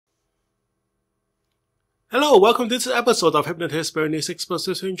Hello, welcome to this episode of Hypnotist Bernie's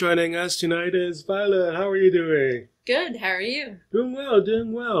Exposition. Joining us tonight is Violet. How are you doing? Good. How are you? Doing well,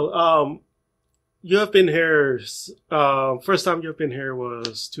 doing well. You have been here, first time you've been here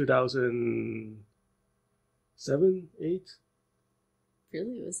was 2007, 8?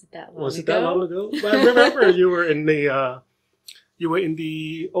 Really? Was it that long ago? Was it that long ago? Well, I remember you were in the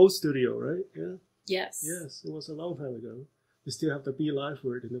old studio, right? Yeah. Yes. Yes, it was a long time ago. You still have the Be Live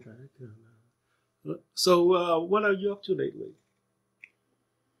word in the back. So, what are you up to lately?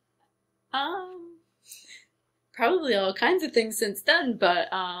 Probably all kinds of things since then, but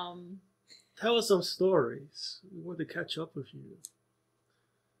Tell us some stories. We want to catch up with you.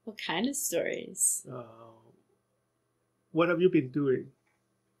 what kind of stories? What have you been doing?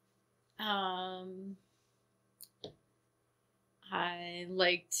 I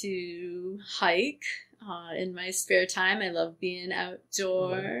like to hike in my spare time. I love being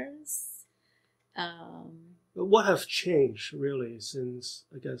outdoors. What have changed really since,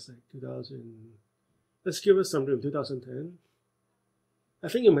 I guess, like 2000? Let's give us some room. 2010. I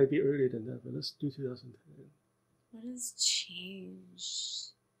think it might be earlier than that, but let's do 2010. What has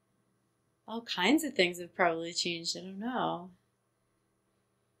changed? All kinds of things have probably changed. I don't know.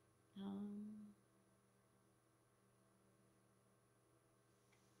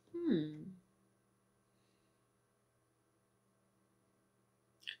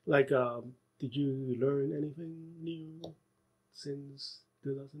 Like, did you learn anything new since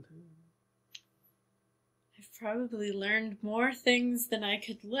 2010? I've probably learned more things than I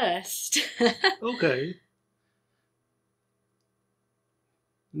could list. Okay.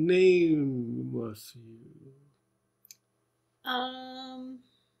 Name a few.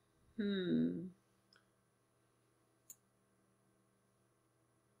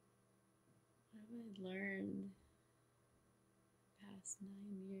 What have I learned past 9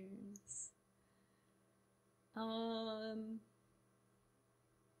 years?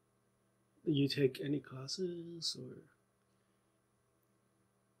 Did you take any classes or?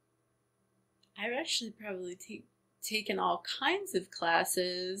 I've actually probably taken all kinds of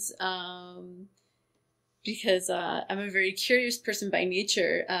classes because I'm a very curious person by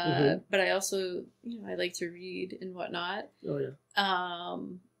nature, but I also, I like to read and whatnot. Oh, yeah.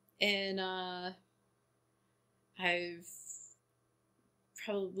 And I've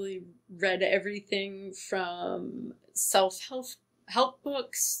probably read everything from self-help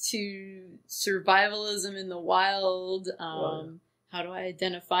books to survivalism in the wild. Wow. How do I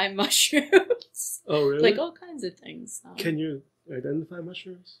identify mushrooms? Oh, really? Like all kinds of things. Can you identify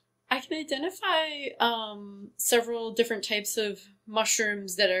mushrooms? I can identify several different types of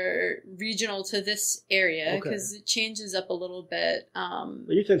mushrooms that are regional to this area because it changes up a little bit. But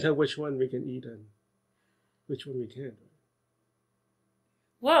you can tell which one we can eat and which one we can't.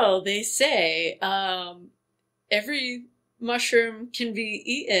 Well, they say every mushroom can be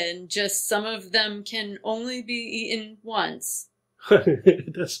eaten, just some of them can only be eaten once.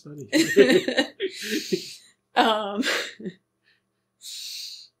 That's funny.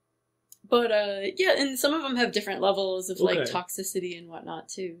 But yeah, and some of them have different levels of like Okay. toxicity and whatnot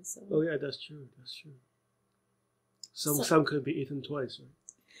too. So. Oh yeah, that's true. That's true. Some could be eaten twice, right?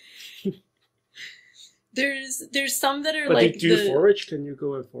 There's some that are But like do you forage? Can you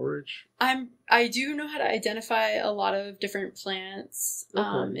go and forage? I do know how to identify a lot of different plants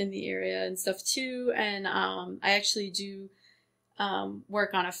in the area and stuff too, and I actually do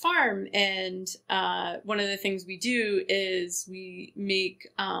work on a farm, and one of the things we do is we make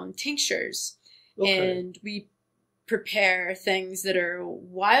tinctures, and we prepare things that are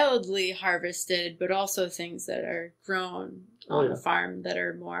wildly harvested, but also things that are grown on a farm that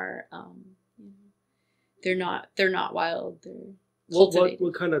are more. They're not wild. They're cultivated.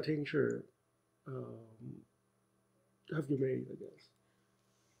 What kind of tincture have you made, I guess?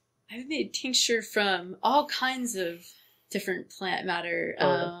 I've made tincture from all kinds of different plant matter.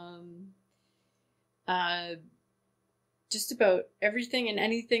 Just about everything and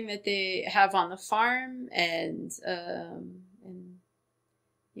anything that they have on the farm, and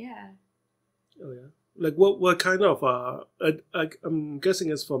yeah. Oh yeah. Like what kind of I'm guessing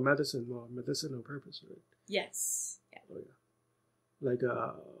it's for medicine or medicinal purpose, right? Yes. Yeah. Oh yeah. Like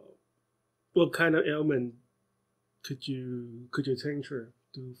what kind of ailment could you tincture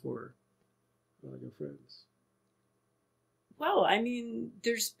do for your friends? Well, I mean,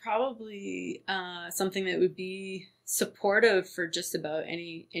 there's probably something that would be supportive for just about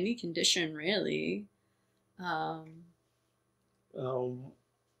any condition, really.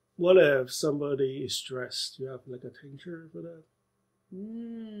 What if somebody is stressed? Do you have like a tincture for that?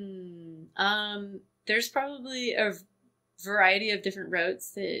 There's probably a variety of different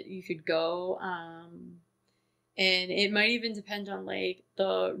routes that you could go. And it might even depend on like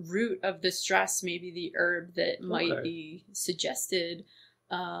the root of the stress, maybe the herb that might be suggested.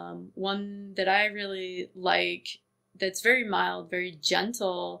 One that I really like that's very mild, very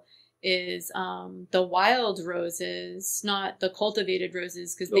gentle is the wild roses, not the cultivated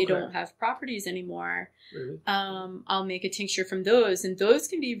roses because they don't have properties anymore. Really? I'll make a tincture from those, and those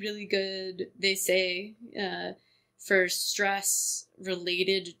can be really good, they say, for stress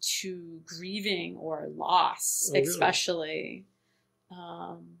related to grieving or loss, especially.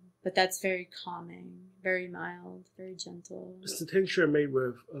 Really? But that's very calming, very mild, very gentle. Is the tincture made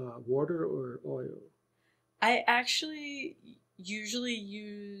with water or oil? I actually usually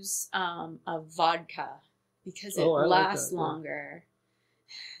use a vodka because it lasts longer.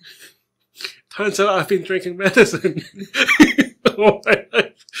 Turns out I've been drinking medicine all my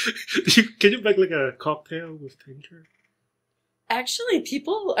life. Can you make like a cocktail with tincture? Actually,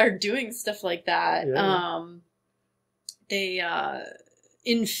 people are doing stuff like that. Yeah. They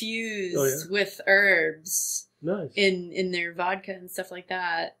infuse with herbs. Nice. In their vodka and stuff like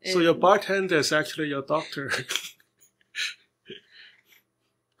that. So your bartender is actually your doctor.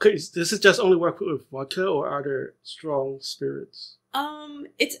 Does it just only work with vodka or are there strong spirits?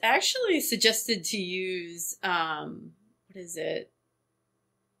 It's actually suggested to use what is it?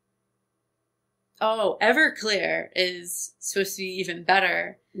 Oh, Everclear is supposed to be even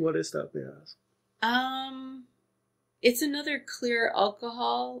better. What is that, may I ask? It's another clear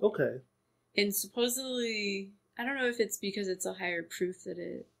alcohol. Okay. And supposedly, I don't know if it's because it's a higher proof that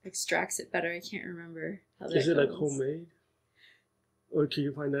it extracts it better. I can't remember how that goes. Is it like homemade? Or can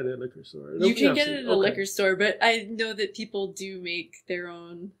you find that at a liquor store? You can get it at a liquor store, but I know that people do make their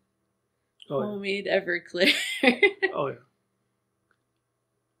own homemade Everclear. Oh, yeah.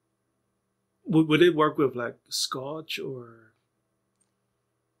 Would it work with like scotch or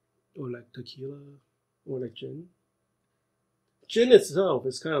like tequila or like gin? Gin itself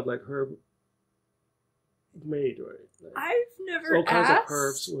is kind of like herb made, right? Like I've never all kinds asked of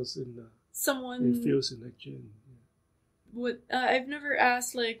herbs was in someone infused in like gin. What I've never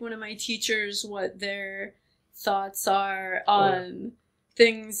asked like one of my teachers what their thoughts are on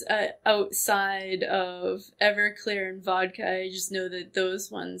things outside of Everclear and vodka. I just know that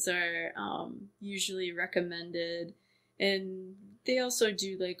those ones are usually recommended, and they also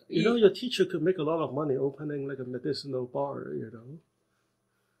do like your teacher could make a lot of money opening like a medicinal bar,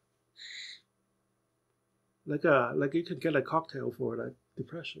 like you could get a cocktail for like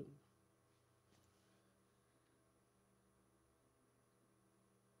depression.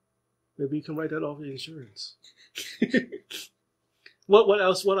 Maybe you can write that off your insurance. What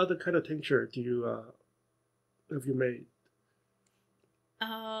else? What other kind of tincture do you have you made?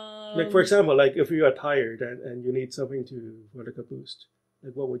 Like for example, like if you are tired and you need something for like a boost,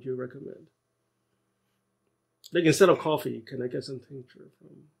 like what would you recommend? Like instead of coffee, can I get some tincture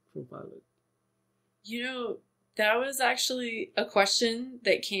from Violet? That was actually a question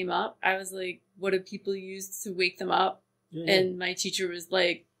that came up. I was like, what do people use to wake them up? Yeah. And my teacher was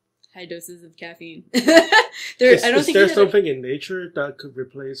like, high doses of caffeine. Is there something in nature that could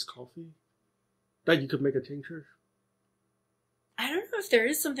replace coffee? That you could make a tincture? I don't know if there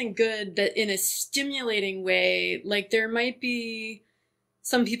is something good that in a stimulating way, like there might be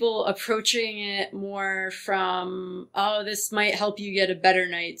some people approaching it more from, this might help you get a better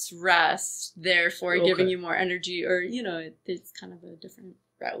night's rest, therefore giving you more energy, or, it's kind of a different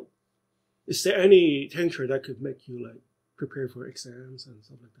route. Is there any tincture that could make you like prepare for exams and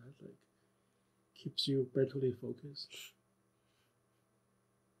stuff like that, like keeps you mentally focused?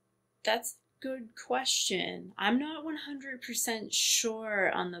 That's a good question. I'm not 100%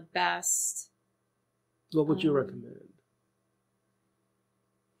 sure on the best. What would you recommend?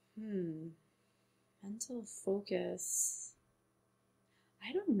 Mental focus.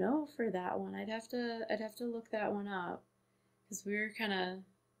 I don't know for that one. I'd have to look that one up because we were kind of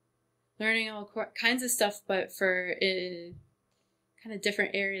learning all kinds of stuff, but for kind of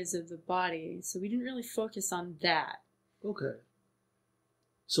different areas of the body. So we didn't really focus on that. Okay.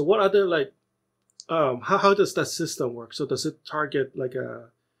 So what other like, how does that system work? So does it target like a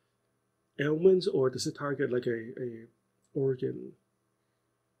ailments or does it target like a organ?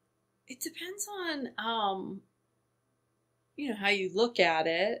 It depends on, how you look at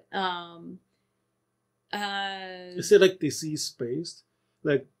it. Is it like disease based?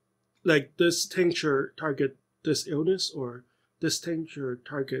 Like this tincture target this illness or this tincture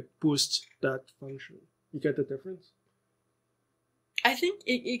target boosts that function? You get the difference? I think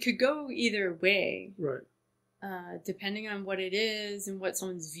it could go either way. Right. Depending on what it is and what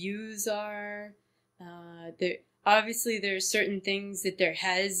someone's views are. Obviously there's certain things that there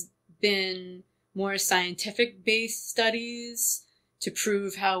has been more scientific based studies to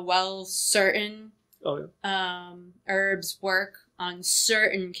prove how well certain herbs work on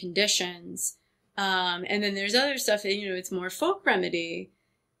certain conditions. And then there's other stuff that, it's more folk remedy.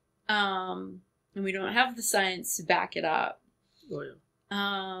 And we don't have the science to back it up. Oh, yeah.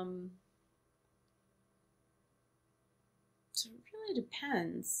 So it really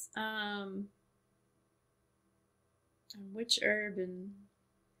depends on which herb and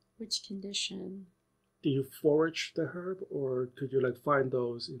which condition. Do you forage the herb, or could you find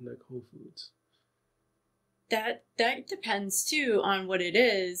those in Whole Foods? That depends too on what it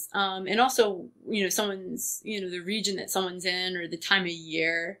is, and also someone's the region that someone's in or the time of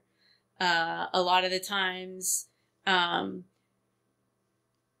year. A lot of the times,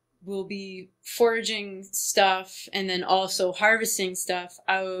 we'll be foraging stuff and then also harvesting stuff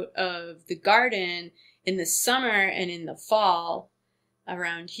out of the garden in the summer and in the fall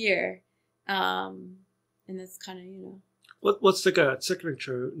around here. And that's kind of, What's a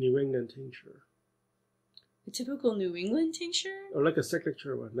signature New England tincture? A typical New England tincture? Or a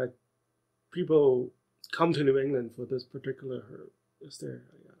signature one. People come to New England for this particular herb. Is there?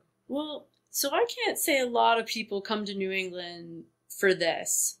 Yeah. Well, so I can't say a lot of people come to New England for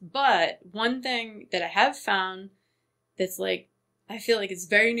this. But one thing that I have found that's I feel like it's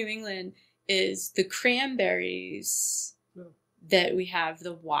very New England is the cranberries that we have,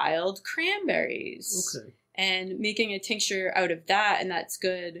 the wild cranberries. Okay. And making a tincture out of that, and that's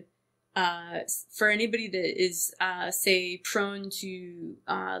good for anybody that is, say, prone to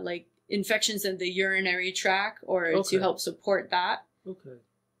infections of the urinary tract, or to help support that. Okay.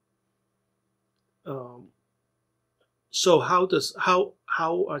 So how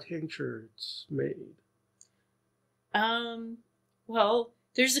are tinctures made? Well,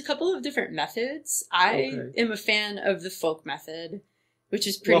 there's a couple of different methods. I am a fan of the folk method, which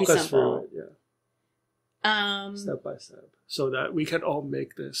is pretty simple. Walk us through it, yeah. Step by step, so that we can all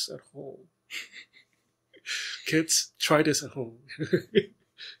make this at home. Kids, try this at home.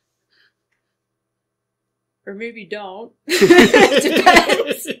 Or maybe don't.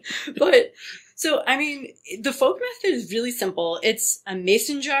 Depends. But, so, the folk method is really simple. It's a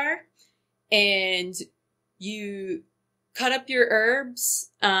mason jar, and you cut up your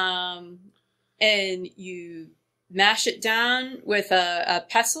herbs, and you mash it down with a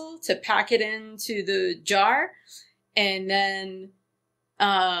pestle to pack it into the jar, and then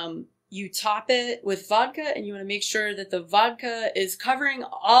you top it with vodka, and you want to make sure that the vodka is covering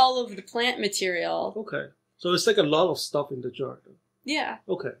all of the plant material. Okay. So it's a lot of stuff in the jar. Yeah.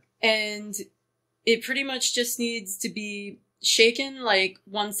 Okay. And it pretty much just needs to be shaken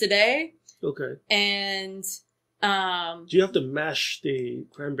once a day. Okay. And do you have to mash the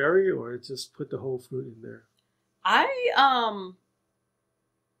cranberry, or just put the whole fruit in there? I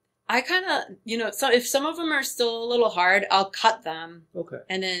kind of, so if some of them are still a little hard, I'll cut them. Okay.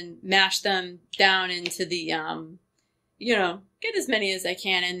 And then mash them down into the, get as many as I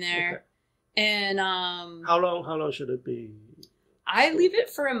can in there. Okay. And, how long should it be? I leave it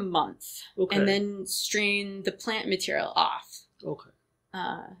for a month. Okay. And then strain the plant material off. Okay.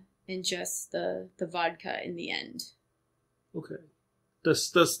 And just the vodka in the end. Okay.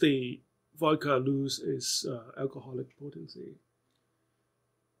 Does the vodka lose its alcoholic potency?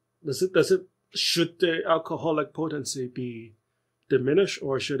 Should the alcoholic potency be diminished,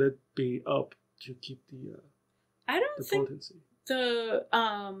 or should it be up to keep the I don't think potency? The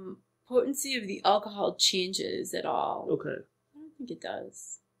potency of the alcohol changes at all. Okay. I don't think it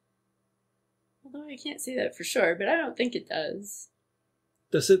does. Although I can't say that for sure, but I don't think it does.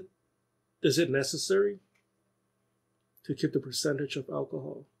 Is it necessary to keep the percentage of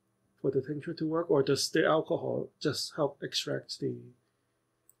alcohol for the tincture to work, or does the alcohol just help extract the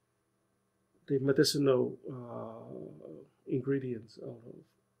medicinal ingredients out of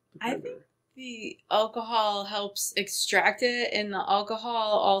the cranberry? I think the alcohol helps extract it, and the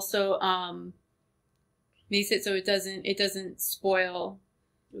alcohol also makes it so it doesn't spoil.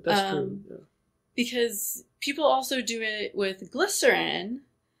 That's true. Yeah. Because people also do it with glycerin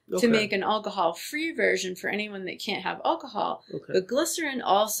to make an alcohol-free version for anyone that can't have alcohol. Okay. But glycerin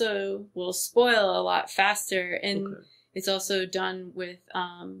also will spoil a lot faster, and it's also done with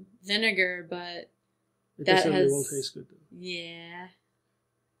vinegar, but it won't taste good though. Yeah.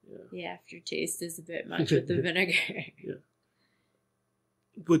 The aftertaste is a bit much with the vinegar. Yeah.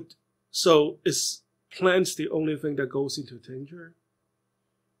 So is plants the only thing that goes into tincture?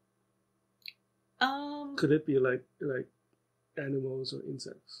 Could it be like animals or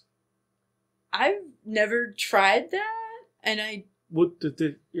insects? I've never tried that, and I would.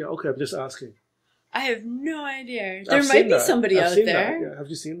 I'm just asking. I have no idea. There might be somebody out there. Yeah. Have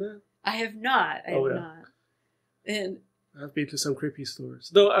you seen that? I have not. I have not. And I've been to some creepy stores.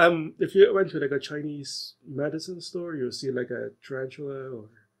 Though, if you went to like a Chinese medicine store, you'll see like a tarantula or.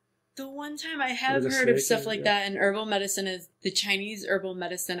 The one time I have heard of stuff like that in herbal medicine is the Chinese herbal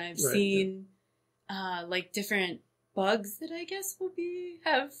medicine. I've seen like different bugs that I guess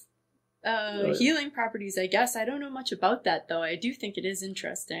have healing properties. I guess I don't know much about that though. I do think it is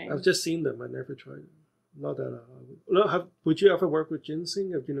interesting. I've just seen them. I never tried them. Not that. Would you ever work with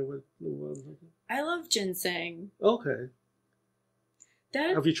ginseng? If you know what? I love ginseng. Okay.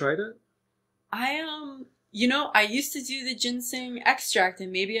 Have you tried it? I used to do the ginseng extract,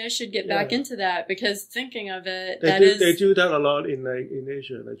 and maybe I should get back into that because thinking of it, they do that a lot in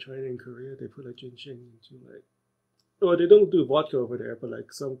Asia, like China and Korea. They put like ginseng into like, well, they don't do vodka over there, but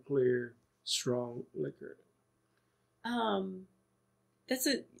like some clear, strong liquor.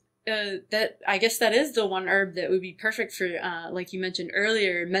 I guess that is the one herb that would be perfect for, like you mentioned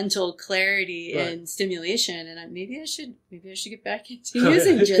earlier, mental clarity and stimulation. And maybe I should get back into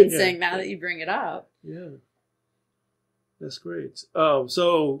using ginseng now that you bring it up. Yeah, that's great.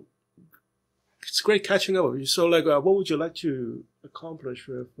 So it's great catching up with you. So, like, what would you like to accomplish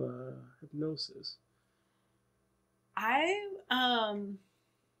with hypnosis? I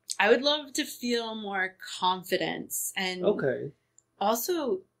would love to feel more confidence and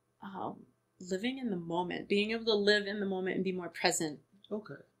also living in the moment, being able to live in the moment and be more present.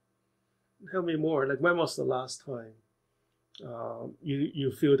 Okay. Tell me more. Like, when was the last time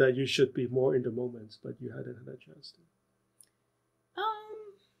you feel that you should be more in the moment, but you hadn't had a chance to?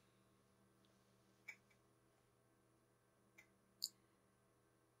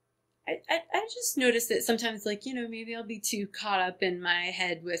 I just noticed that sometimes, like, maybe I'll be too caught up in my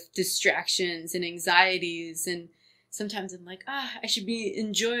head with distractions and anxieties, and sometimes I'm like, I should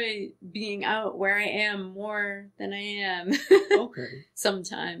enjoy being out where I am more than I am. Okay.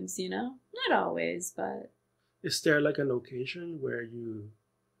 Sometimes, not always, but. Is there like an occasion where you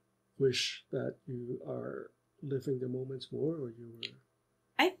wish that you are living the moments more, or you were?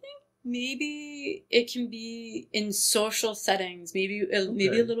 I think maybe it can be in social settings, maybe a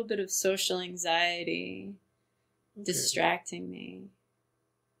little bit of social anxiety distracting me.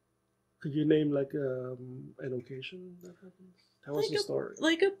 Could you name like an occasion that happens? Tell us a story.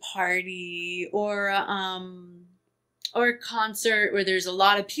 Like a party or a concert where there's a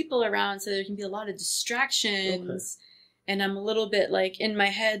lot of people around, so there can be a lot of distractions. And I'm a little bit like in my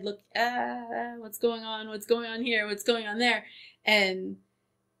head, look, what's going on? What's going on here? What's going on there? And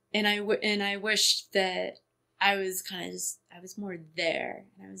I wish that I was I was more there,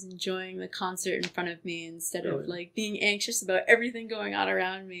 and I was enjoying the concert in front of me instead of like being anxious about everything going on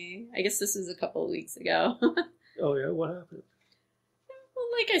around me. I guess this was a couple of weeks ago. Oh yeah, what happened? Well,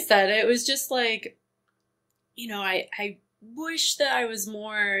 like I said, it was just like, I wish that I was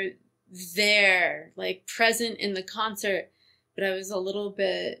more there, like present in the concert, but I was a little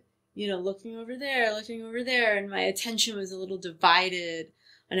bit, looking over there, and my attention was a little divided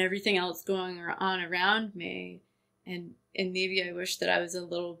on everything else going on around me. And maybe I wish that I was a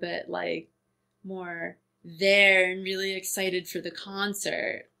little bit like more there and really excited for the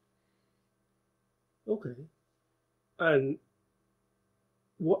concert. Okay. And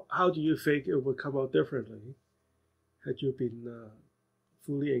how do you think it would come out differently had you been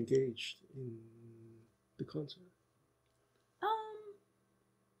fully engaged in the concert?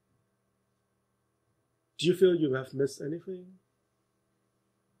 Do you feel you have missed anything?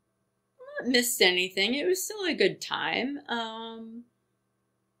 Missed anything. It was still a good time. And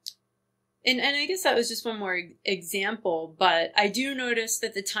I guess that was just one more example, but I do notice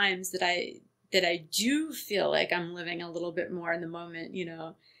that the times that I do feel like I'm living a little bit more in the moment,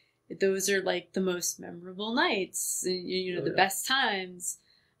 those are like the most memorable nights, the best times.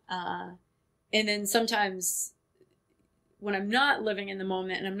 And then sometimes when I'm not living in the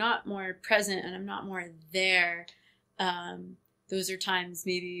moment and I'm not more present and I'm not more there, those are times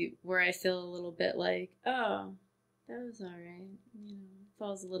maybe where I feel a little bit like, oh, that was all right.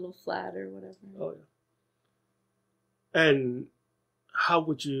 Falls a little flat or whatever. Oh, yeah. And how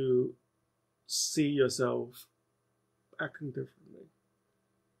would you see yourself acting differently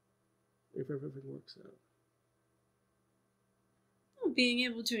if everything works out? Well, being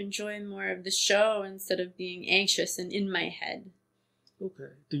able to enjoy more of the show instead of being anxious and in my head.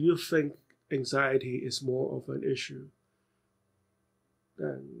 Okay. Do you think anxiety is more of an issue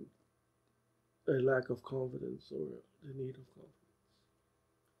than a lack of confidence or the need of confidence?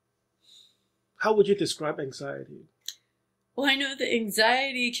 How would you describe anxiety? Well, I know that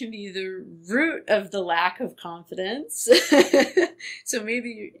anxiety can be the root of the lack of confidence. So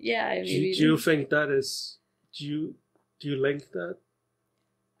maybe, maybe. Do you think that is? Do you link that?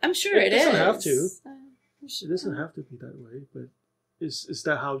 I'm sure it doesn't is. have to. Sure. It doesn't have to be that way, but is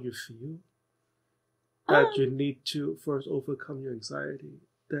that how you feel? That you need to first overcome your anxiety,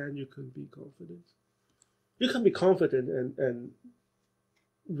 then you can be confident. You can be confident and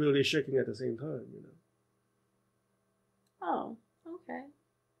really shaking at the same time, you know. Oh, okay.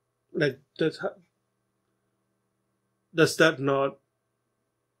 Like does that not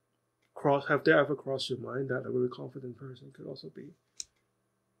have they ever crossed your mind that a very confident person could also be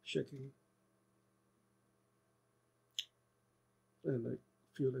shaking and like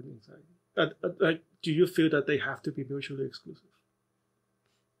feeling anxiety? Like, do you feel that they have to be mutually exclusive?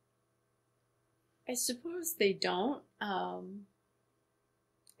 I suppose they don't. I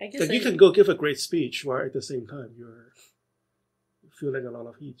guess Like you can go give a great speech while at the same time you're feeling a lot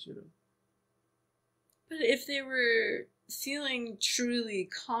of heat, you know. But if they were feeling truly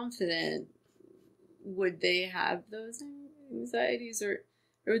confident, would they have those anxieties or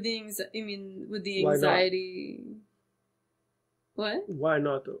would the anxiety? What? Why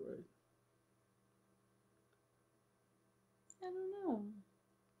not though, right? I don't know.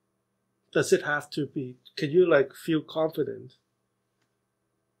 Does it have to be? Can you like feel confident,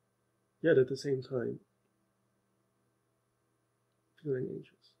 yet at the same time feeling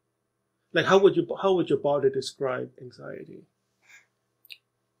anxious? Like how would your body describe anxiety?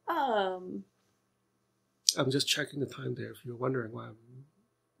 Um, I'm just checking the time there. If you're wondering why I'm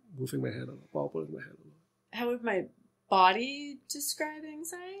moving my head a lot, bobbling my head a lot. How would my body describe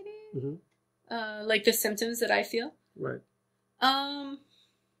anxiety? Mm-hmm. Like the symptoms that I feel? Right.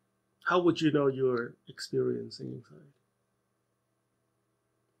 How would you know you're experiencing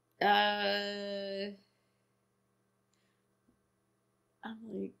anxiety? I'm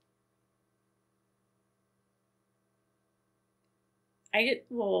like,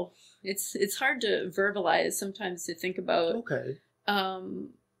 it's hard to verbalize sometimes to think about. Okay.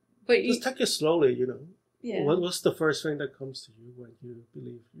 But just take it slowly, you know. Yeah. What's the first thing that comes to you when you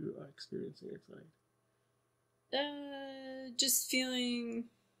believe you are experiencing anxiety? Just feeling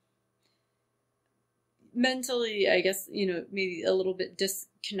mentally, I guess, maybe a little bit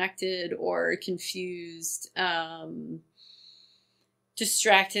disconnected or confused,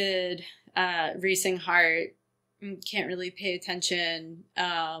 distracted, racing heart, can't really pay attention,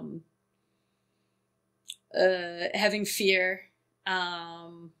 having fear,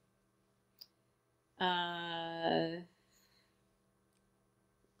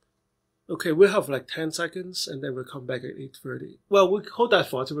 Okay, we'll have like 10 seconds and then we'll come back at 8:30. Well, we'll hold that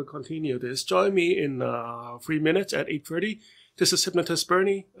thought and we'll continue this. Join me in 3 minutes at 8:30. This is Hypnotist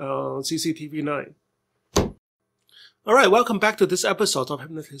Bernie on CCTV 9. All right, welcome back to this episode of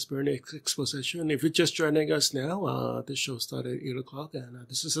Hypnotist Bernie Exposition. If you're just joining us now, this show started at 8 o'clock and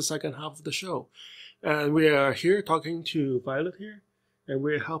this is the second half of the show. And we are here talking to Violet here and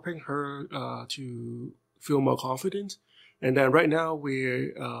we're helping her to feel more confident. And then right now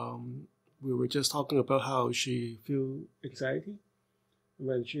we were just talking about how she feels anxiety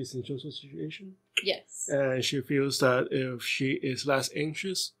when she's in social situation. Yes. And she feels that if she is less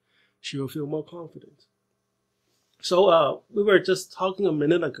anxious, she will feel more confident. So we were just talking a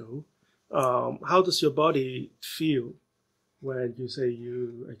minute ago. How does your body feel when you say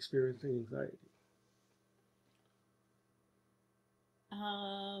you're experiencing anxiety?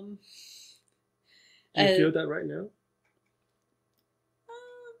 Do you feel that right now?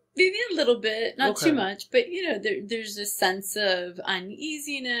 Maybe a little bit, not too much, but there's a sense of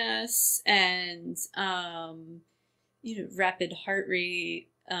uneasiness and rapid heart rate,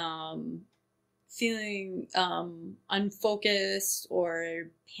 feeling unfocused or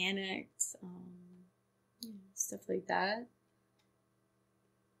panicked, stuff like that.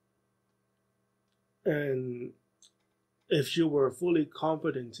 And if you were fully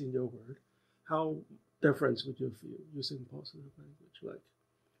confident in your word, how different would you feel using positive language? Like,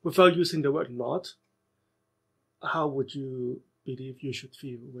 without using the word not, how would you believe you should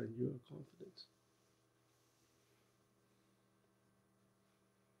feel when you are confident?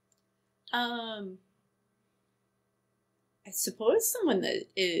 I suppose someone that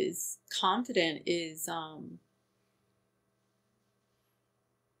is confident is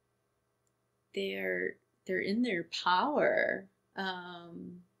they're in their power.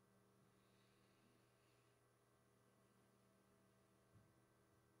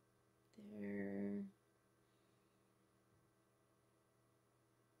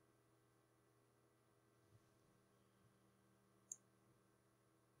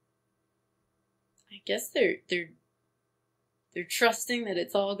 I guess they're trusting that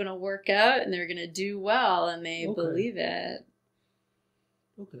it's all going to work out and they're going to do well and they believe it.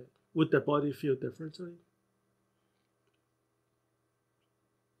 Okay. Would the body feel differently?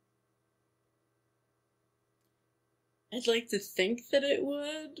 I'd like to think that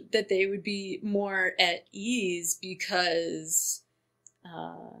that they would be more at ease because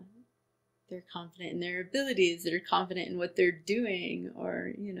they're confident in their abilities, they're confident in what they're doing,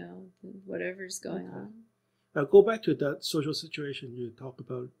 or, whatever's going on. Now go back to that social situation you talked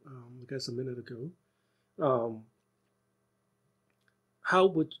about, I guess a minute ago. How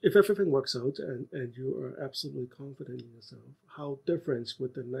would, if everything works out and you are absolutely confident in yourself, how different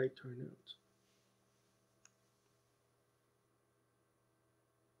would the night turn out?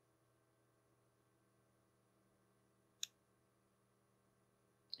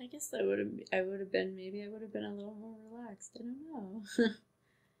 I guess I would have been a little more relaxed. I don't know.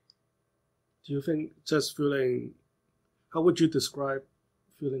 Do you think just feeling, how would you describe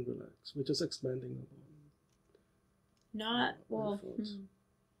feeling relaxed? We're just expanding upon. Not, well,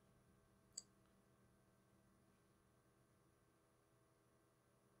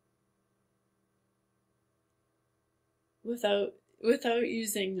 without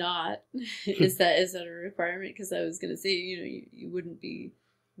using not, is that a requirement? Because I was gonna say, you wouldn't be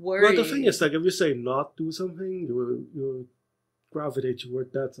worried. Well, the thing is, like, if you say not do something, you gravitate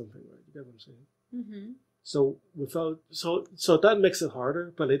toward that something, right? You get what I'm saying? Mm-hmm. So so that makes it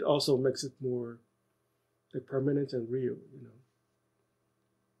harder, but it also makes it more like permanent and real,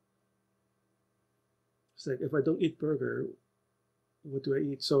 It's like, if I don't eat burger, what do I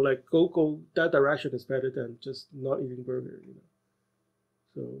eat? So like go that direction is better than just not eating burger,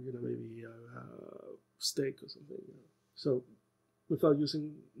 So maybe steak or something, So without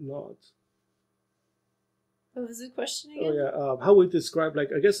using not. What was the question again? Oh yeah, how would you describe,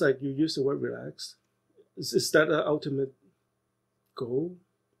 like, I guess like you use the word relaxed. Is that the ultimate goal?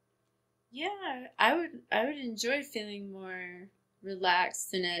 Yeah, I would enjoy feeling more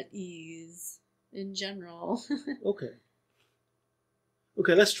relaxed and at ease in general. Okay.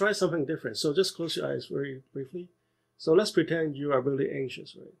 Okay, let's try something different. So just close your eyes very briefly. So let's pretend you are really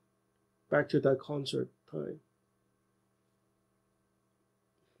anxious, right? Back to that concert time.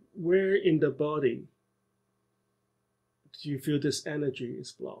 Where in the body do you feel this energy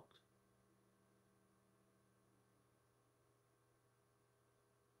is blocked?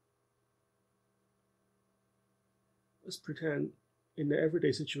 Let's pretend in the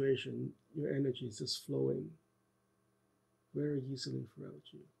everyday situation, your energy is just flowing very easily throughout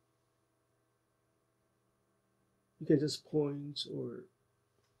you. You can just point or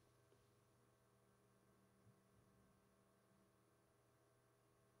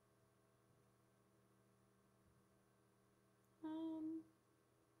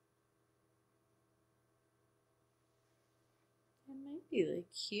it might be like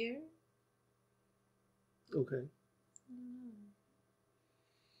here. okay.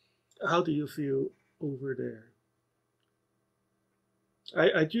 How do you feel over there?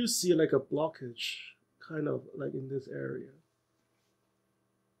 I do see like a blockage, kind of like in this area.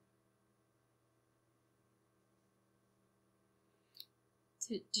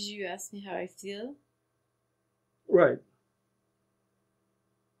 Did you ask me how I feel? Right.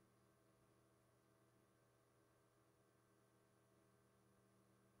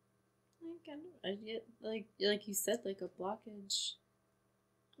 I get like you said, like a blockage.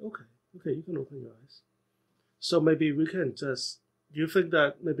 Okay. Okay, you can open your eyes. So maybe we can just. Do you think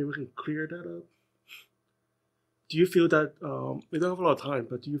that maybe we can clear that up? Do you feel that we don't have a lot of time,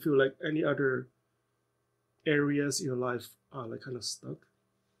 but do you feel like any other areas in your life are like kind of stuck?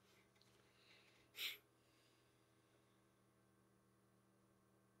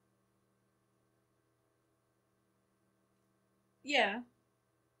 Yeah.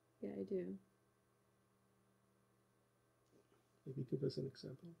 Yeah, I do. Maybe give us an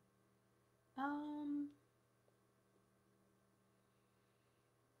example.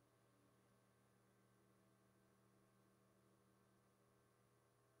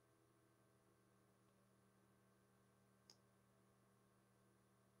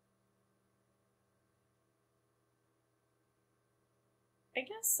 I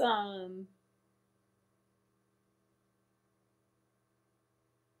guess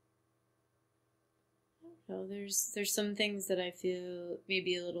know, there's some things that I feel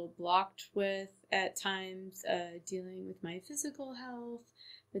maybe a little blocked with at times, dealing with my physical health,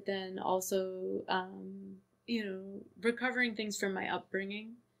 but then also, recovering things from my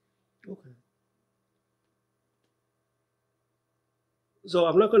upbringing. Okay. So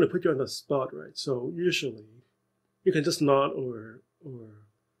I'm not going to put you on the spot, right? So usually, you can just nod or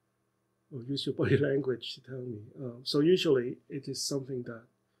use your body language to tell me. So usually, it is something that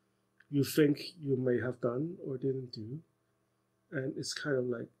you think you may have done or didn't do, and it's kind of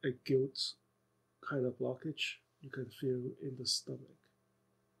like a guilt kind of blockage you can feel in the stomach.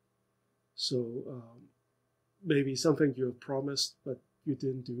 So maybe something you have promised but you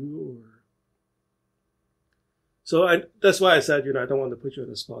didn't do, or so that's why I said, I don't want to put you on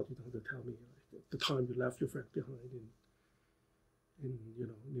the spot. You don't have to tell me like, the time you left your friend behind in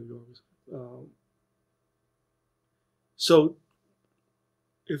New York. So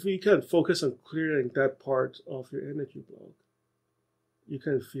if we can focus on clearing that part of your energy block, you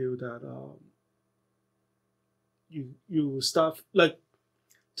can feel that you start, like,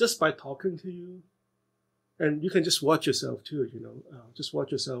 just by talking to you, and you can just watch yourself too, just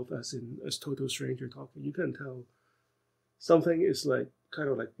watch yourself as total stranger talking. You can tell something is like kind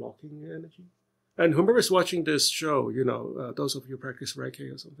of like blocking your energy. And whomever is watching this show, those of you who practice Reiki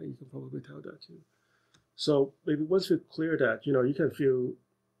or something, you can probably tell that too. So maybe once you clear that, you can feel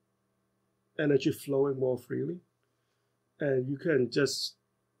energy flowing more freely, and you can just,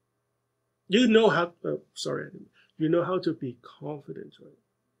 you know how to be confident, right?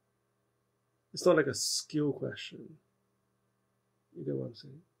 It's not like a skill question. You get what I'm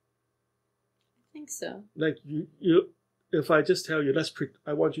saying? I think so. Like you if I just tell you,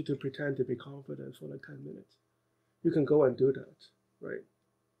 I want you to pretend to be confident for like 10 minutes, you can go and do that, right?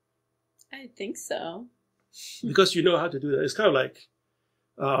 I think so. Because you know how to do that. It's kind of like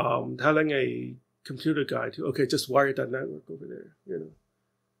telling a computer guy to, just wire that network over there,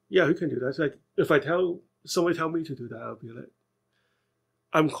 Yeah, we can do that. It's like if somebody tell me to do that, I'll be like,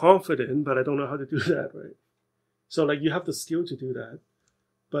 I'm confident, but I don't know how to do that, right? So like you have the skill to do that,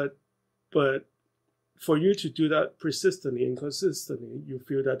 but for you to do that persistently and consistently, you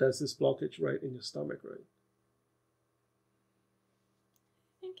feel that there's this blockage right in your stomach, right?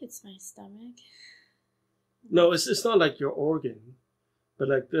 I think it's my stomach. No, it's not like your organ, but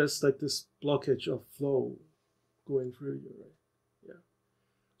like there's like this blockage of flow going through you, right? Yeah.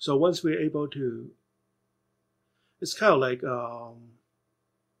 So once we're able to, it's kind of like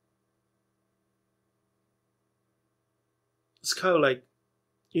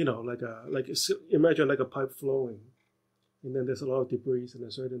imagine like a pipe flowing, and then there's a lot of debris in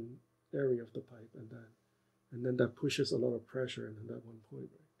a certain area of the pipe, and then that pushes a lot of pressure in that one point,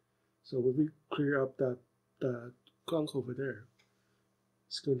 right? So when we clear up that gunk over there,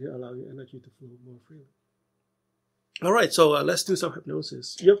 it's going to allow your energy to flow more freely. All right, so let's do some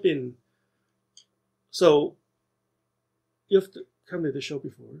hypnosis. You've come to the show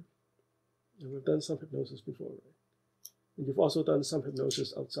before, and we've done some hypnosis before, right? And you've also done some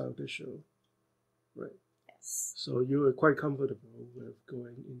hypnosis outside of this show, right? Yes. So you are quite comfortable with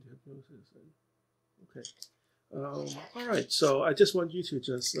going into hypnosis. Okay. All right. So I just want you to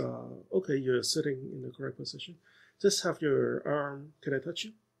just, you're sitting in the correct position. Just have your arm. Can I touch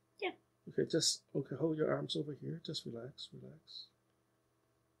you? Yeah. Okay. Hold your arms over here. Just relax. Just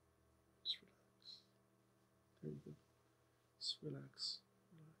relax. There you go. Just relax.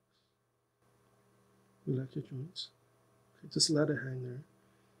 Relax your joints. Okay. Just let it hang there.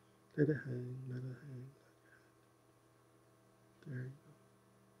 Let it hang. There you go.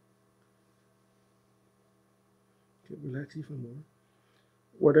 Okay, relax even more.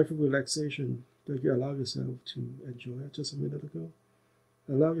 Whatever relaxation that you allow yourself to enjoy just a minute ago,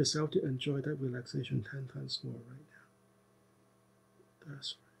 allow yourself to enjoy that relaxation 10 times more right now.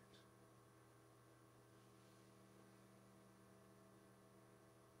 That's right.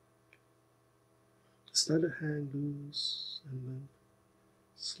 Just let it hang loose and limp.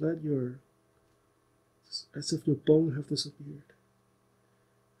 As if your bone have disappeared.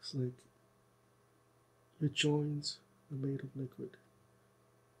 It's like your joints are made of liquid.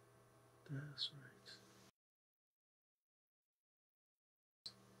 That's right.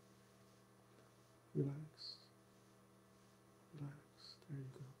 Relax. There you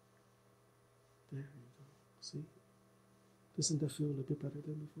go. See? Doesn't that feel a little bit better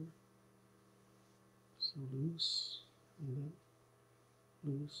than before? So loose and limp.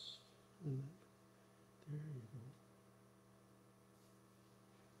 Loose and limp. There you go.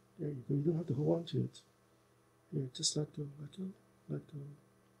 There you go. You don't have to hold on to it. Here, just let go.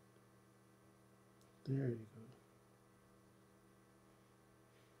 There you go.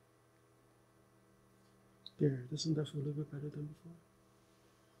 There, doesn't that feel a little bit better than before?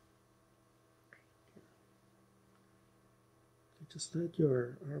 Okay, just let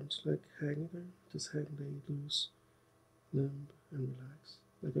your arms hang there. Just hang they loose, limp, and relax.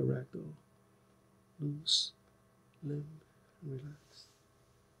 Like a rag doll. Loose, limp, and relax.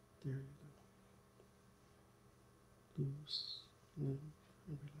 There you go. Loose, limp,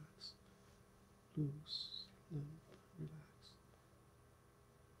 and relax. Loose, limp, relax.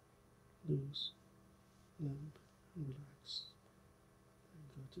 Loose, limp, and relax. There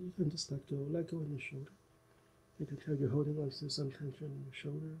you go. You can just let go in your shoulder. You can tell you're holding on to some tension in your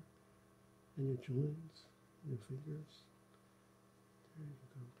shoulder and your joints. your fingers. There you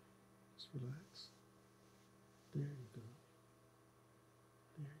go. Just relax. There you go.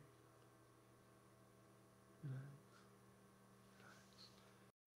 There you go. Relax. Relax.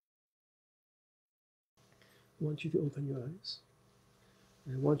 I want you to open your eyes.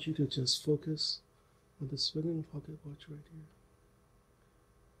 And I want you to just focus on the swinging pocket watch right here.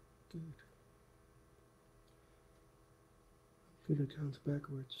 Good. I'm going to count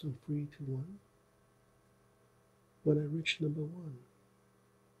backwards from 3 to 1. When I reach number 1,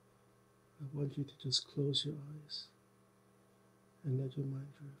 I want you to just close your eyes and let your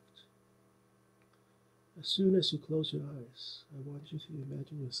mind drift. As soon as you close your eyes, I want you to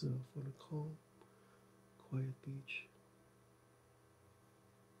imagine yourself on a calm, quiet beach.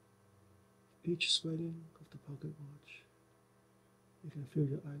 Each swinging of the pocket watch, you can feel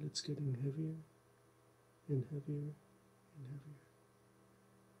your eyelids getting heavier and heavier and heavier.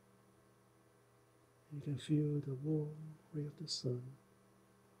 You can feel the warm ray of the sun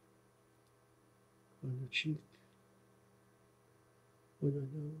on your cheek, on your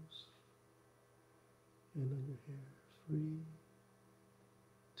nose, and on your hair. 3,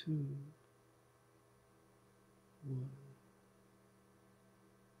 2, 1.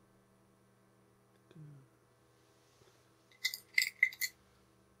 Good.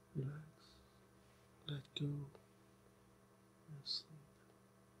 Relax. Let go. And sleep.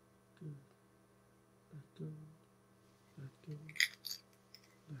 Good. Let go. Let go.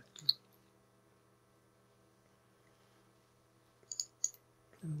 Let go.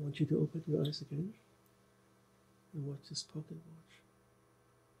 And I want you to open your eyes again and watch this pocket watch.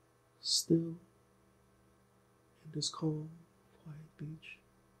 Still in this calm, quiet beach.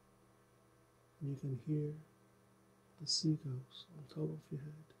 And you can hear the seagulls on top of your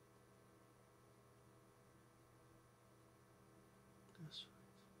head. That's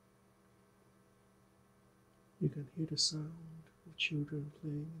right. You can hear the sound of children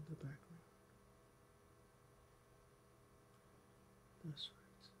playing in the background. That's right.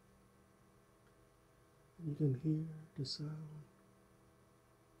 And you can hear the sound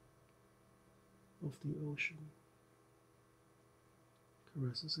of the ocean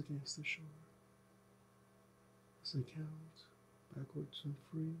caresses against the shore. As I count backwards from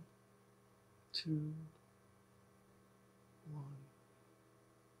 3, 2, 1.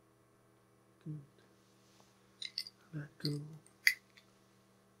 Good. Let go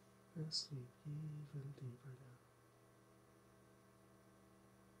and sleep even deeper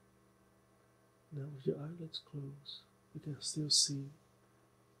now. Now with your eyelids closed, you can still see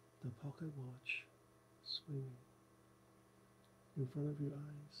the pocket watch swinging in front of your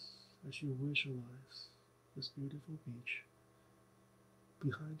eyes as you visualize this beautiful beach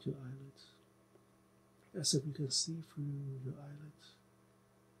behind your eyelids, as if you can see through your eyelids.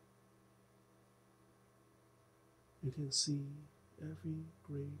 You can see every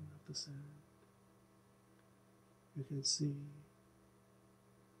grain of the sand. You can see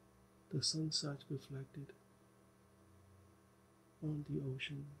the sunset reflected on the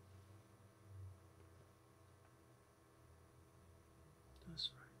ocean. That's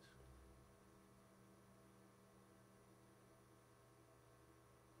right.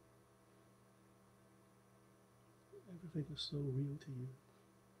 Everything is so real to you.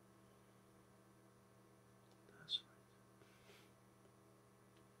 That's right.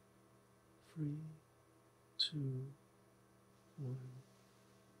 3, 2, 1.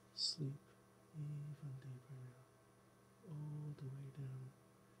 Sleep even deeper now. All the way down.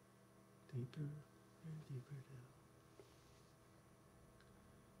 Deeper and deeper down.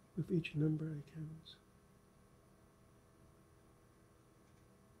 With each number I count,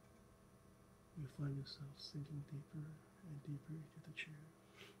 you find yourself sinking deeper and deeper into the chair,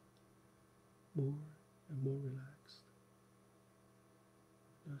 more and more relaxed.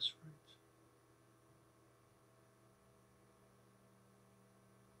 That's right.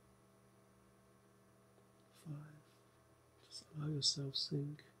 Just allow yourself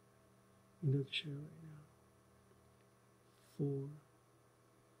sink into the chair right now. 4,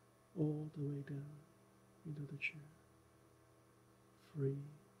 all the way down into the chair. 3,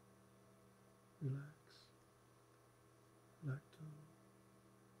 relax, let go.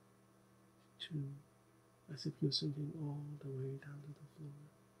 2, as if you're sinking all the way down to the floor.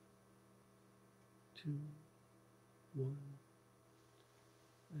 2, 1,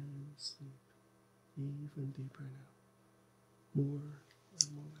 and sleep even deeper now, more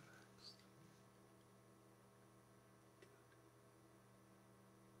and more relaxed.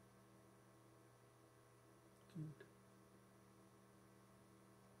 Good.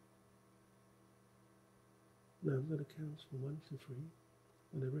 Now I'm going to count from 1 to 3,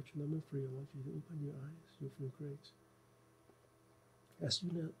 When I reach number 3, I want you to open your eyes. You'll feel great.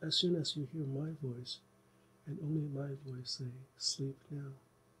 As soon as you hear my voice, and only my voice say, sleep now,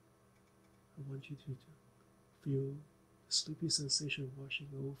 I want you to feel the sleepy sensation washing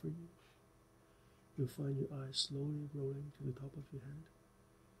over you. You'll find your eyes slowly rolling to the top of your head.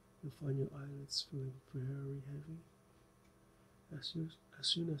 You'll find your eyelids feeling very heavy. As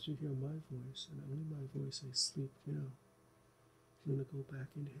soon as you hear my voice, and only my voice says sleep now, you're going to go back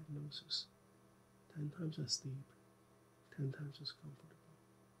into hypnosis. 10 times as deep, 10 times as comfortable.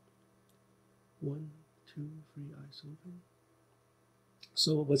 1, 2, 3, eyes open.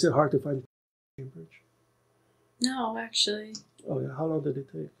 So was it hard to find Cambridge? No, actually. Oh yeah, how long did it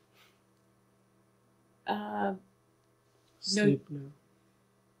take? Sleep now.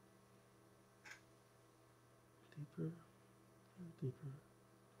 Deeper and deeper.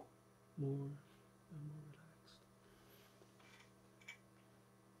 More and more relaxed.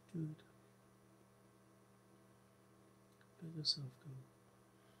 Good. Let yourself go.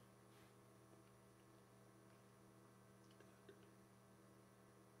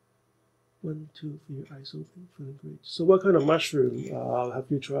 Good. 1, 2, 3, eyes open, feeling great. So what kind of mushroom have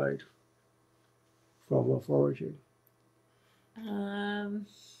you tried from foraging?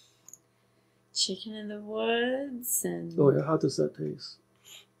 Chicken in the woods and... Oh yeah, how does that taste?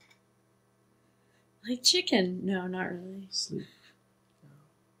 Like chicken. No, not really. Sleep. Now.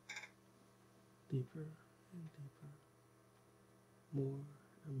 Deeper and deeper. More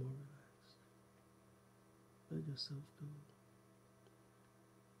and more relaxed. Let yourself go.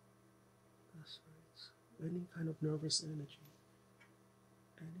 That's right. Any kind of nervous energy,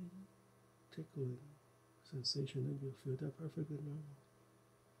 any tickling sensation that you feel, that's perfectly normal.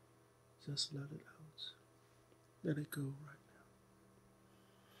 Just let it out. Let it go right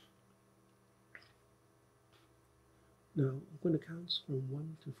now. Now, I'm going to count from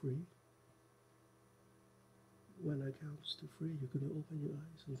 1 to 3. When I count to 3, you're going to open your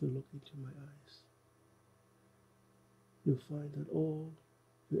eyes and you're going to look into my eyes. You'll find that all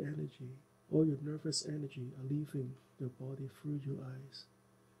your energy, all your nervous energy are leaving your body through your eyes.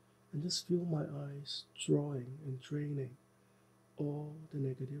 And just feel my eyes drawing and draining all the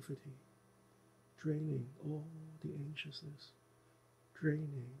negativity, draining all the anxiousness,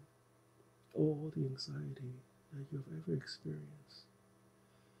 draining all the anxiety that you've ever experienced,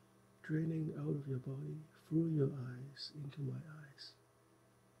 draining out of your body through your eyes into my eyes.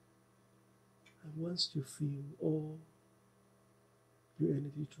 And once you feel all your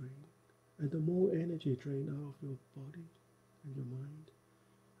energy drained, and the more energy drained out of your body and your mind,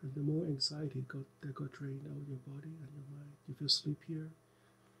 and the more anxiety that got drained out of your body and your mind, you feel sleepier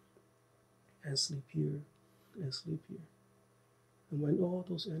and sleepier and sleepier. And when all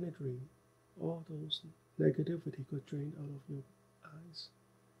those energy, all those negativity got drained out of your eyes,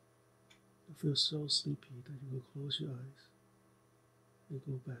 you feel so sleepy that you will close your eyes and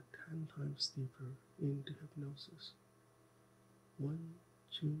go back 10 times deeper into hypnosis. 1,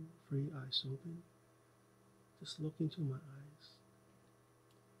 2, 3, eyes open. Just look into my eyes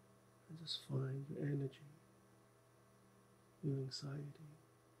and just find your energy, your anxiety,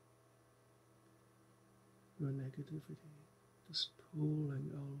 your negativity just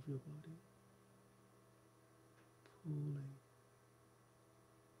pulling out of your body, pulling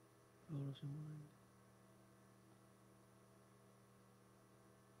out of your mind.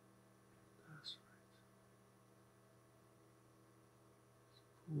 That's right. It's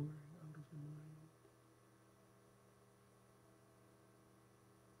pouring out of your mind.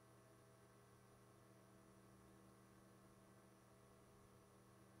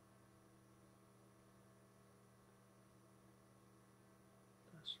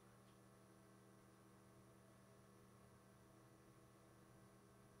 That's right.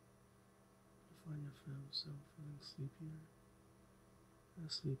 You find yourself feeling sleepier and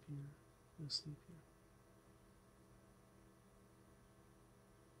sleepier and sleepier.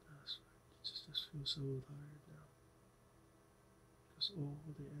 That's right. You just feel so tired now, because all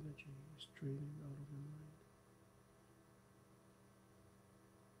the energy is draining out of your mind.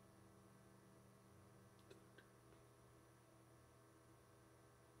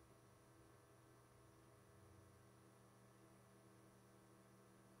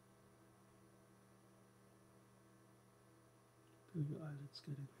 Feel your eyelids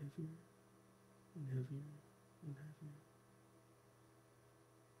getting heavier and heavier and heavier.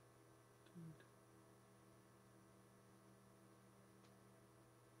 Good.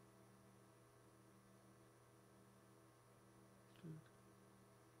 Good.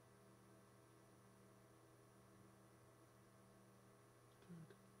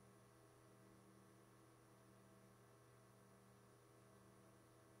 Good.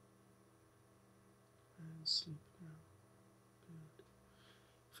 and sleep now. Good.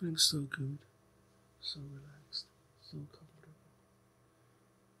 Feeling so good, so relaxed, so comfortable.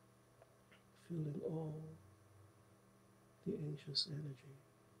 Feeling all the anxious energy,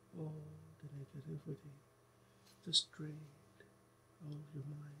 all the negativity, just drained out of your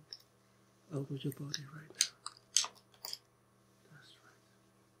mind, out of your body right now. That's right.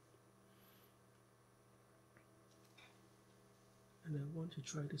 And I want to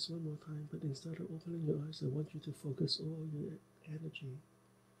try this one more time, but instead of opening your eyes, I want you to focus all your energy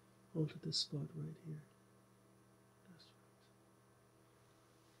onto this spot right here. That's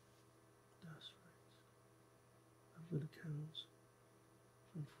right. That's right. I'm going to count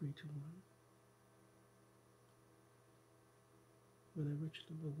from 3 to 1. When I reach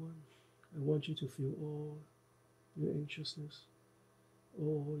number 1, I want you to feel all your anxiousness,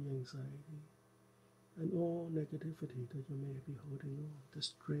 all your anxiety, and all negativity that you may be holding on,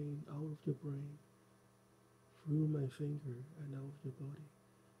 just drain out of your brain, through my finger and out of your body.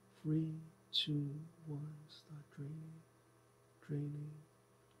 3, 2, 1, start draining, draining,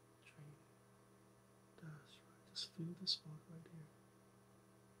 draining. That's right, just feel the spot right here.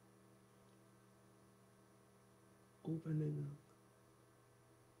 Opening up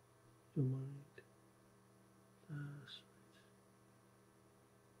your mind. That's right.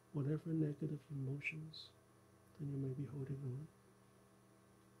 Whatever negative emotions that you may be holding on,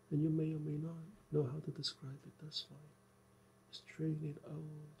 and you may or may not know how to describe it, that's fine. Just drain it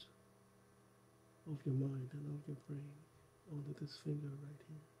out of your mind and out of your brain onto this finger right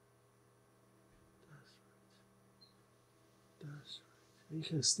here. That's right. That's right. And you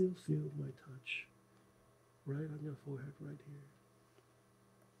can still feel my touch right on your forehead right here,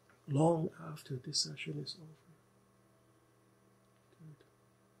 long after this session is over.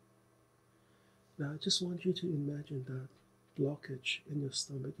 Good. Now I just want you to imagine that blockage in your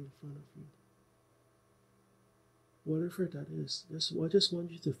stomach in front of you. Whatever that is, I just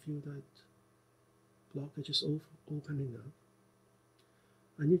want you to feel that blockage is opening up.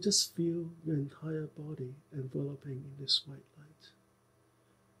 And you just feel your entire body enveloping in this white light.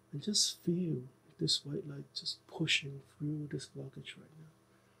 And just feel this white light just pushing through this blockage right now.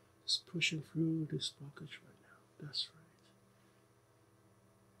 Just pushing through this blockage right now. That's right.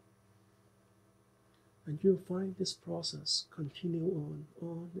 And you'll find this process continue on and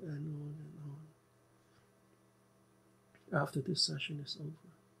on and on. After this session is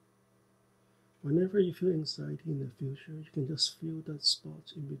over. Whenever you feel anxiety in the future, you can just feel that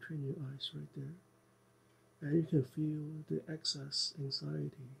spot in between your eyes right there. And you can feel the excess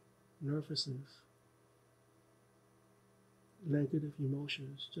anxiety, nervousness, negative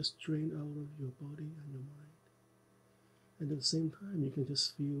emotions just drain out of your body and your mind. And at the same time, you can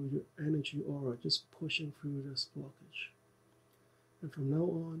just feel your energy aura just pushing through this blockage. And from now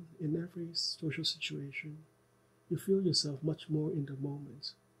on, in every social situation, you feel yourself much more in the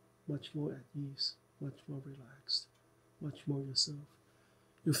moment, much more at ease, much more relaxed, much more yourself.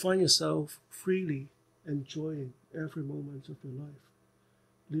 You find yourself freely enjoying every moment of your life,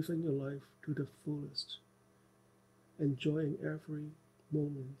 living your life to the fullest, enjoying every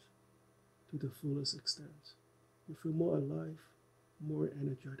moment to the fullest extent. You feel more alive, more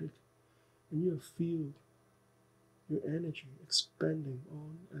energetic, and you feel your energy expanding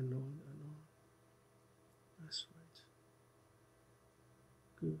on and on and on. That's right.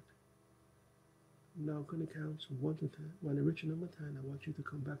 Good. Now I'm going to count from 1 to 10. When I reach number 10, I want you to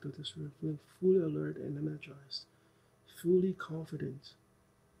come back to this room feeling fully alert and energized, fully confident,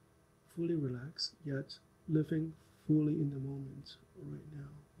 fully relaxed, yet living fully in the moment right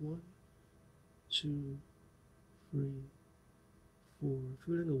now. 1, 2, 3, 4.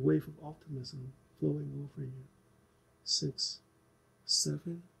 Feeling a wave of optimism flowing over you. 6,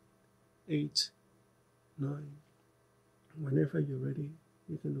 7, 8, 9. Whenever you're ready,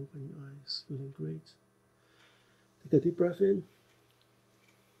 you can open your eyes, feeling great. Take a deep breath in.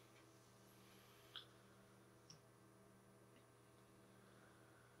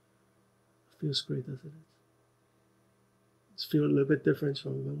 Feels great, doesn't it? It's feel a little bit different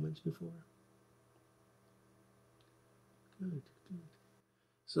from moments before. Good, good.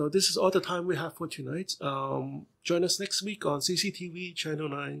 So this is all the time we have for tonight. Join us next week on CCTV Channel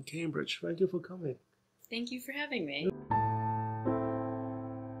 9 Cambridge. Thank you for coming. Thank you for having me.